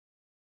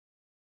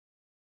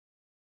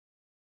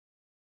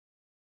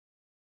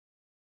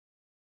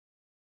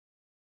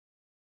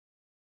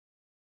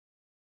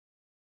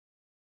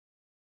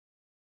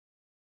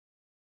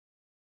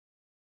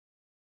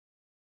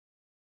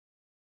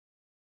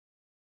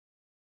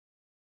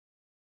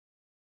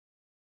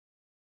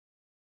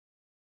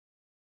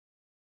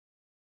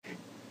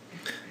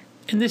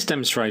In this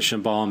demonstration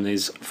of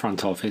Biomni's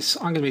front office,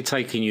 I'm going to be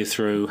taking you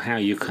through how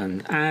you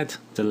can add,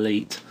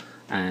 delete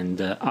and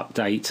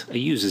update a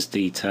user's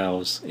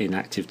details in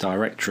Active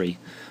Directory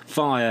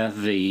via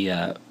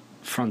the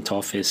front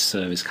office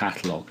service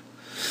catalog.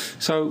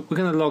 So we're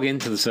going to log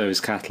into the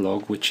service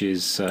catalog, which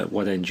is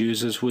what end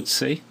users would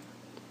see.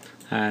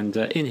 And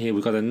in here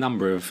we've got a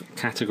number of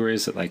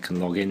categories that they can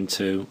log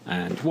into,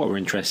 and what we're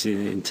interested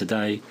in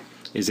today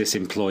is this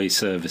employee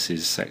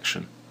services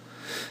section.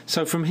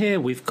 So from here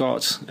we've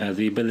got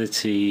the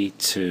ability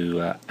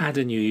to add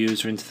a new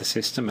user into the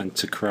system and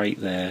to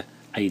create their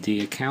AD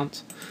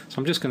account. So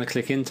I'm just going to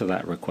click into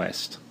that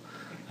request,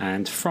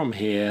 and from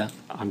here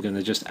I'm going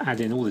to just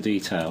add in all the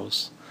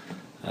details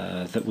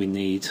that we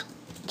need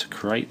to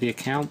create the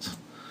account.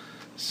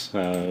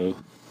 So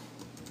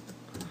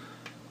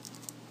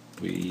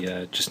we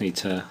just need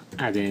to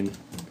add in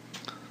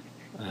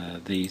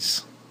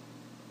these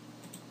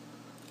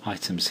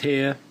items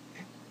here.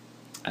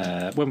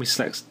 When we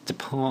select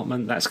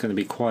department, that's going to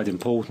be quite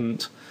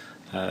important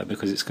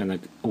because it's going to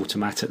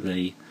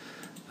automatically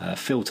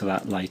filter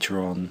that later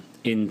on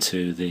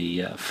into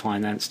the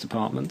finance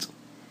department.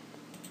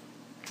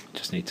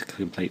 Just need to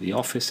complete the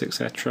office,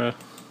 etc.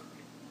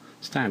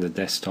 Standard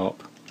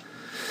desktop.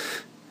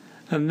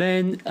 And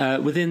then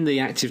within the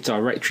Active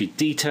Directory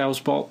details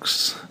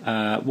box,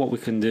 what we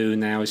can do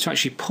now is to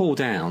actually pull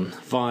down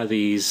via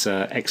these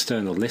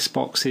external list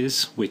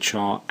boxes, which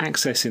are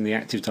accessing the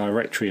Active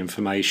Directory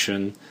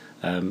information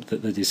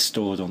that is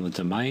stored on the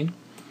domain.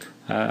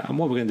 And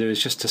what we're going to do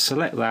is just to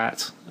select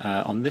that.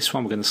 On this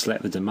one we're going to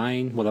select the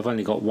domain. Well, I've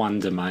only got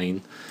one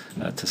domain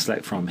to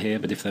select from here,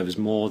 but if there was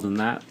more than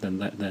that,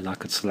 then I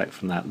could select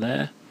from that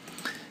there.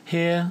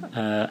 Here,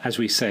 as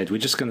we said, we're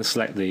just going to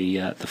select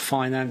the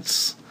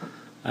finance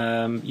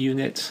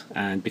unit,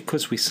 and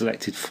because we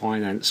selected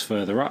finance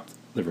further up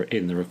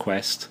in the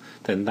request,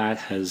 then that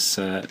has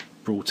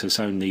brought us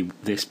only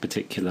this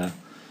particular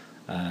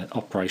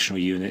operational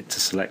unit to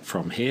select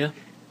from here.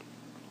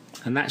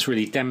 And that's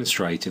really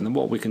demonstrating that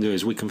what we can do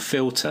is we can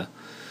filter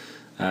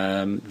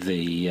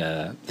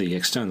the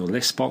external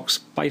list box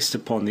based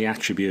upon the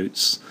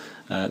attributes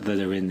that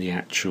are in the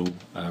actual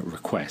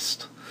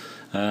request.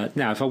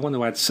 Now if I want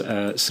to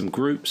add some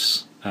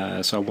groups,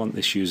 so I want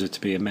this user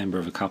to be a member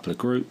of a couple of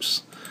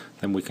groups,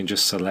 then we can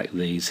just select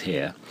these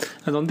here.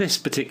 And on this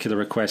particular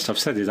request I've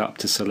set it up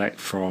to select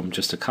from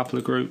just a couple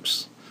of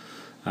groups,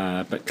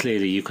 but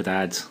clearly you could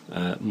add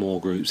more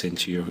groups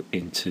into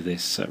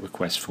this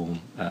request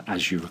form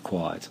as you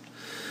required.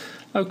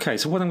 Okay,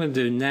 so what I'm going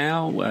to do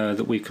now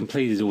that we've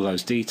completed all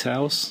those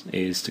details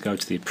is to go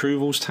to the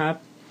Approvals tab.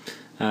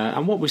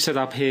 And what we set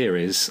up here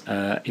is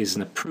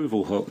an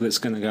approval hook that's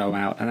going to go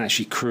out and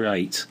actually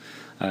create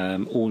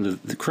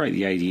create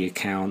the AD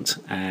account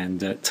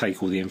and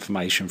take all the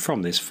information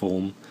from this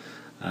form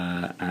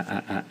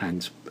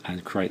and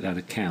create that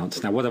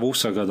account. Now what I've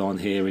also got on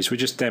here is we're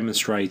just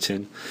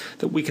demonstrating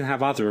that we can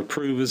have other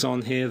approvers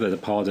on here that are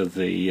part of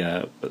the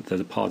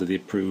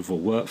approval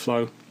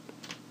workflow.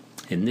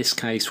 In this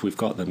case we've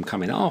got them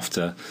coming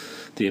after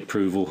the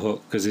approval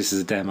hook because this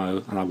is a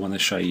demo and I want to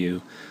show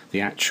you the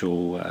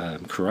actual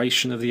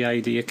creation of the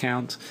AD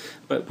account,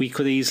 but we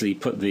could easily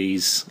put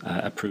these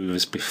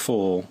approvers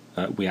before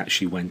we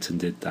actually went and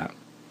did that.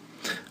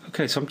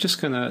 Okay, so I'm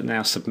just going to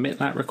now submit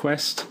that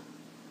request,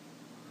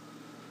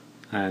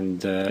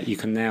 and you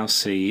can now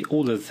see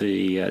all of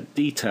the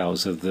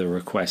details of the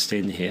request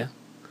in here.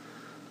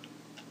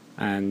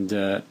 And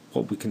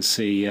what we can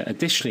see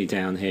additionally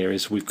down here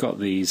is we've got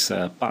these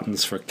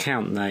buttons for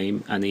account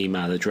name and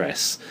email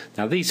address.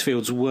 Now these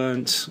fields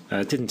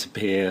didn't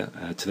appear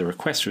to the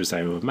requester as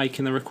they were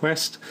making the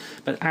request,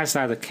 but as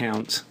that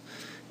account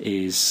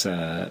is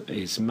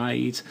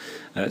made,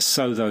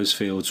 so those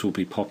fields will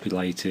be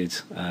populated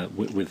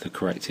with the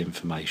correct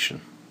information.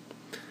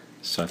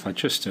 So if I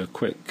just do a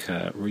quick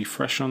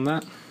refresh on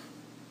that,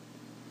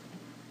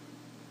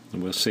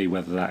 and we'll see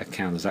whether that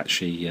account has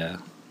actually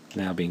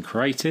now been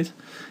created.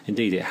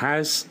 Indeed it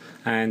has,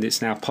 and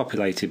it's now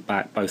populated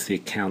back both the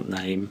account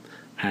name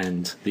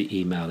and the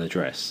email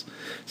address.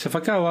 So if I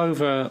go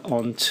over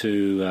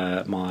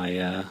onto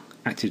my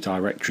Active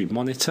Directory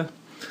monitor,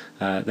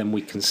 then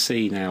we can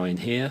see now in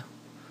here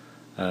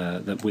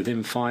that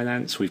within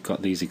finance we've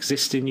got these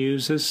existing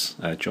users,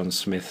 John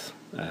Smith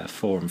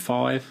 4 and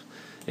 5.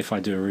 If I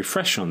do a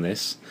refresh on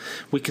this,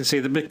 we can see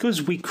that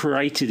because we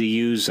created a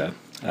user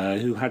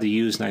who had a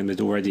username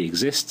that already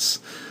exists,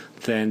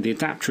 then the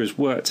adapter has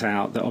worked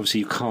out that obviously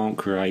you can't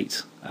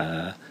create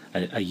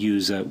a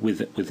user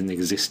with an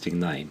existing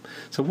name.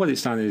 So what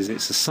it's done is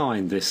it's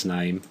assigned this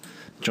name,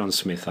 John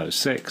Smith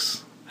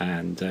 06,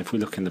 and if we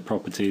look in the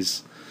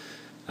properties,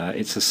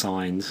 it's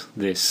assigned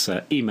this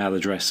email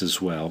address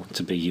as well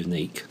to be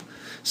unique.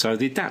 So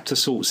the adapter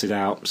sorts it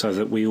out so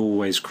that we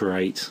always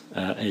create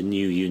a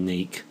new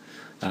unique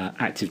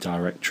Active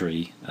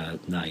Directory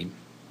name.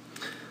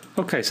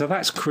 Okay, so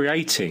that's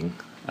creating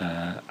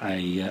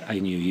a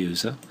new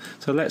user.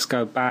 So let's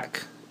go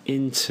back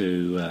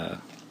into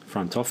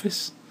front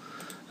office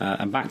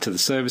and back to the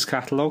service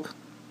catalog,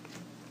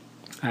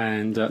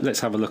 And let's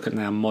have a look at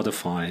now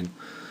modifying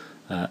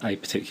a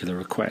particular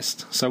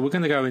request. So we're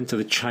going to go into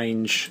the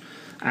Change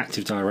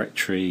Active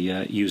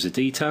Directory user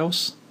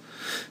details.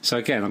 So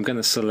again, I'm going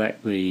to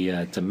select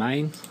the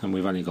domain, and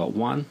we've only got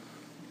one.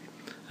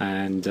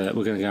 And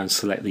we're going to go and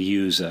select the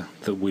user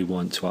that we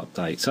want to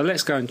update. So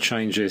let's go and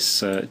change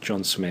this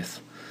John Smith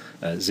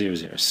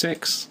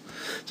 006.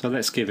 So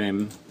let's give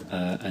him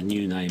a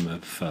new name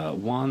of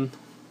 1,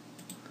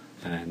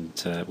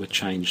 and we'll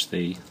change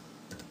the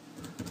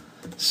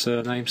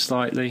surname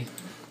slightly.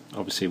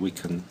 Obviously we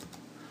can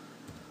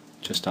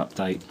just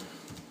update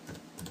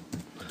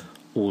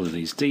all of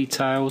these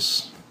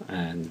details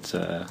and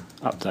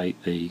update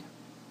the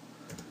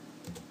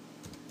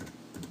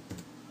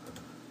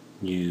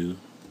new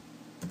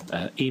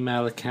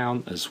email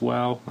account as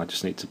well. I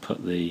just need to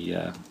put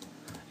the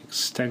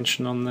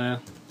extension on there.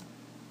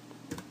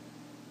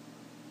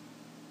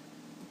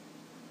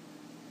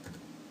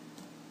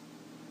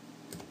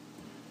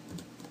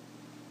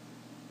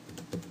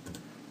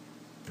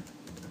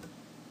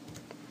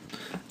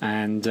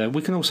 And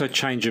we can also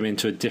change them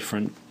into a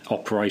different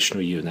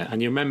operational unit.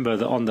 And you remember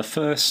that on the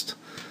first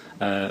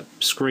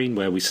screen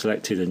where we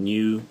selected a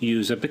new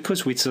user,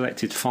 because we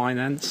selected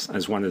finance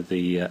as one of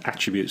the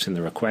attributes in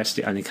the request,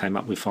 it only came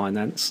up with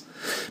finance.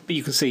 But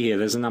you can see here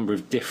there's a number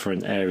of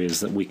different areas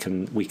that we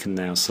can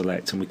now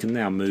select, and we can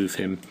now move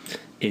him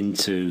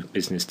into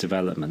business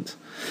development.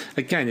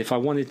 Again, if I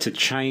wanted to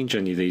change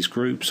any of these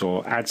groups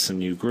or add some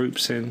new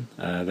groups in,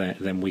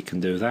 then we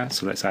can do that.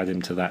 So let's add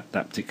him to that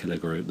particular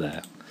group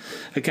there.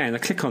 Again, I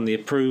click on the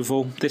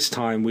approval. This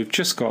time we've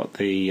just got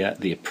the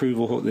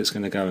approval hook that's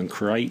going to go and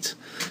create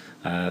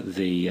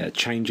the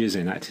changes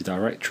in Active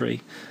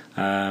Directory.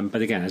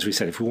 But again, as we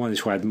said, if we wanted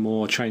to add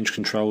more change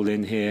control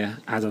in here,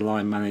 add a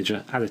line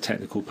manager, add a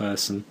technical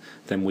person,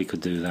 then we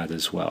could do that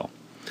as well.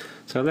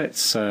 So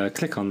let's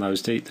click on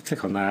those,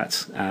 click on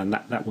that, and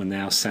that will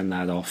now send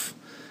that off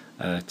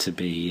to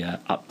be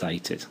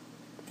updated.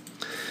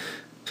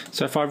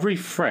 So if I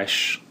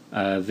refresh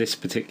this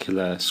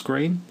particular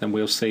screen, then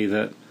we'll see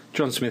that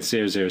John Smith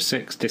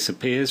 006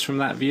 disappears from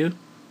that view.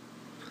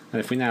 And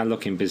if we now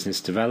look in business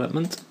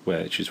development,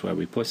 which is where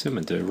we put him,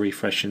 and do a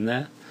refresh in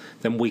there,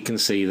 then we can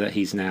see that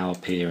he's now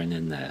appearing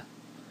in there.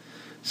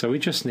 So we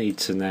just need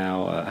to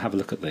now have a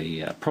look at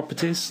the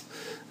properties,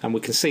 and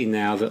we can see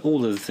now that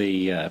all of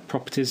the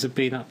properties have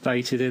been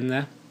updated in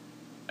there.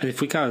 And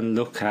if we go and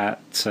look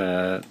at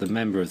the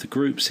member of the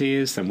groups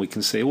here, then we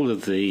can see all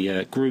of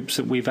the groups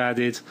that we've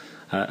added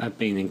have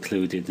been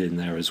included in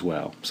there as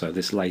well. So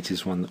this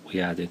latest one that we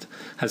added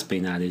has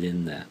been added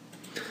in there.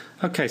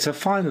 Okay, so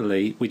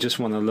finally we just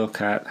want to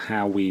look at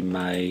how we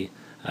may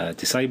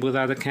disable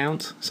that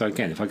account. So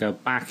again, if I go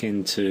back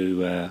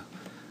into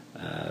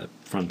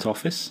front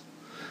office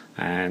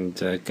and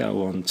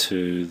go on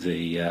to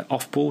the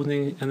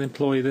offboarding an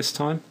employee this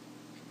time,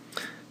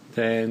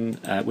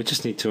 then we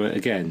just need to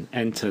again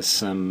enter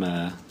some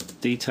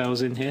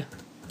details in here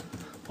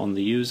on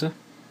the user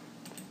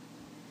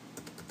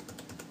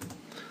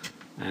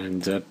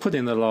and put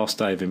in the last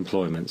day of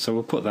employment. So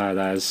we'll put that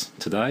as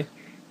today,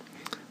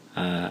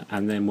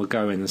 and then we'll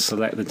go in and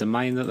select the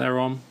domain that they're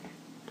on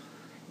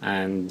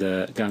and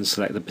go and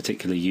select the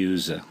particular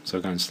user. So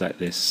go and select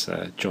this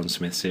John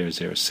Smith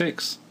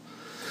 006.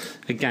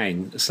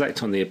 Again,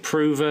 select on the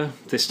approver.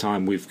 This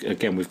time we've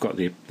got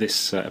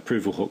this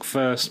approval hook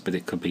first, but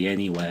it could be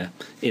anywhere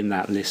in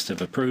that list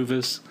of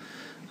approvers.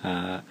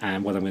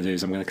 And what I'm going to do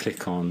is I'm going to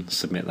click on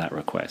submit that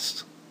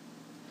request.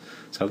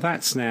 So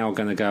that's now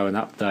going to go and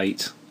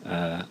update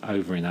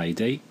over in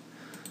AD.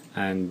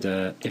 And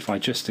if I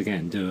just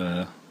again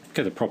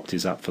get the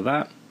properties up for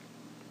that,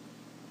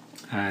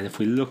 and if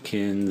we look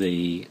in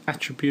the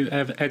attribute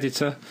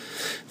editor,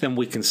 then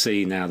we can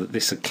see now that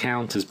this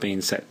account has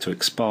been set to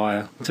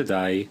expire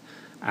today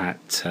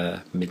at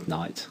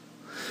midnight.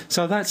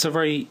 So that's a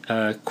very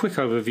quick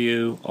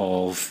overview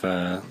of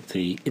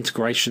the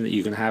integration that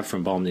you can have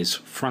from Biomni's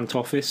front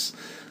office,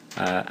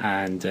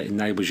 and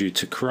enables you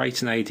to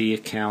create an AD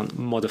account,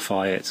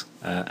 modify it,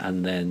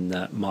 and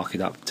then mark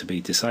it up to be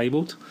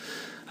disabled.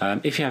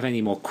 If you have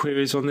any more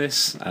queries on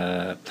this,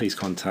 please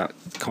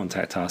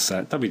contact us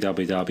at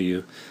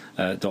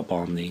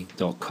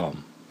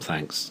www.biomni.com.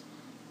 Thanks.